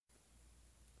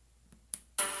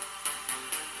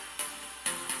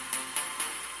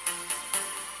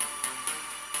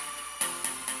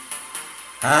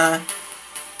Huh?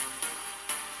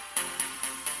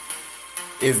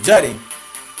 It's Juddy.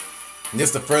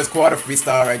 This the first quarter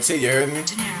freestyle right here, you heard me?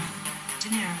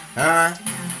 Huh?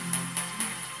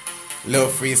 Little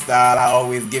freestyle, I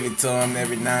always give it to him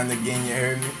every now and again, you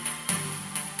heard me?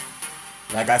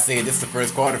 Like I said, this the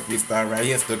first quarter freestyle right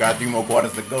here. Still got 3 more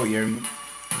quarters to go, you heard me?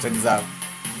 Check this out.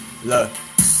 Look.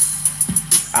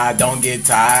 I don't get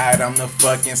tired, I'm the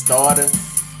fucking starter.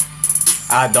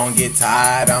 I don't get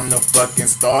tired, I'm the fucking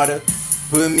starter.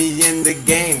 Put me in the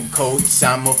game, coach,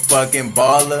 I'm a fucking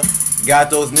baller.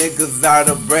 Got those niggas out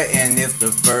of breath and it's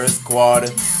the first quarter.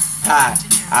 Hi,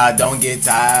 I don't get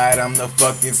tired, I'm the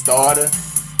fucking starter.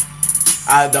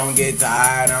 I don't get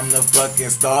tired, I'm the fucking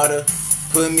starter.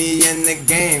 Put me in the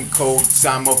game, coach,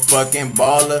 I'm a fucking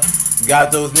baller.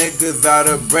 Got those niggas out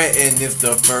of breath and it's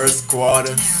the first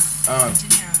quarter.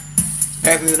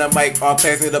 Pass me the mic or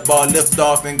pass me the ball, lift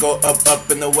off and go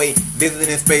up and away.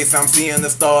 Visiting space, I'm seeing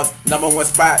the stars. Number 1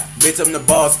 spot, bitch, I'm the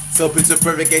boss. So picture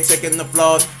perfect, ain't checking the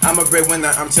flaws. I'm a breadwinner,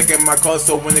 I'm checking my calls.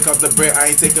 So when it comes to bread, I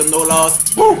ain't taking no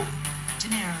loss. Woo!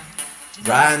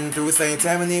 Riding through St.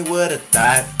 Tammany with a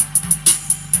thought.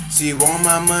 She want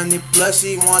my money, plus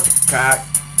she want the cock.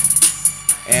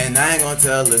 And I ain't gonna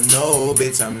tell her no,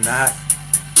 bitch, I'm not.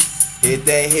 Hit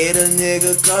that hater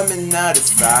nigga coming out his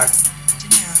socks.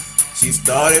 She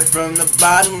started from the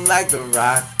bottom like the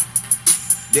rock.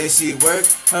 Then she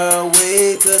worked her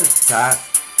way to the top.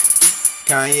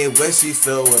 Kanye West, she's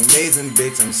so amazing,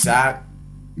 bitch, I'm shocked.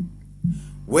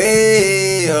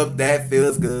 Way up, that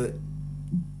feels good.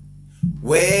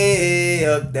 Way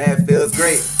up, that feels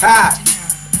great. Ha!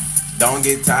 Don't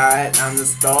get tired, I'm the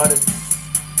starter.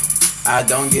 I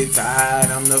don't get tired,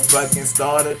 I'm the fucking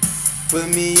starter. Put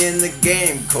me in the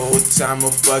game, coach, I'm a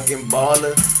fucking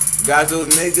baller. Got those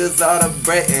niggas out of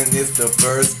breath and it's the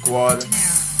first quarter.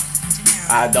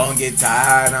 I don't get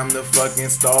tired, I'm the fucking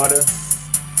starter.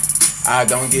 I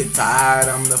don't get tired,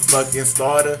 I'm the fucking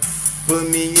starter.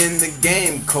 Put me in the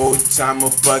game, coach, I'm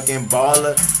a fucking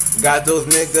baller. Got those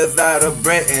niggas out of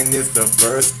breath and it's the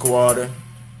first quarter.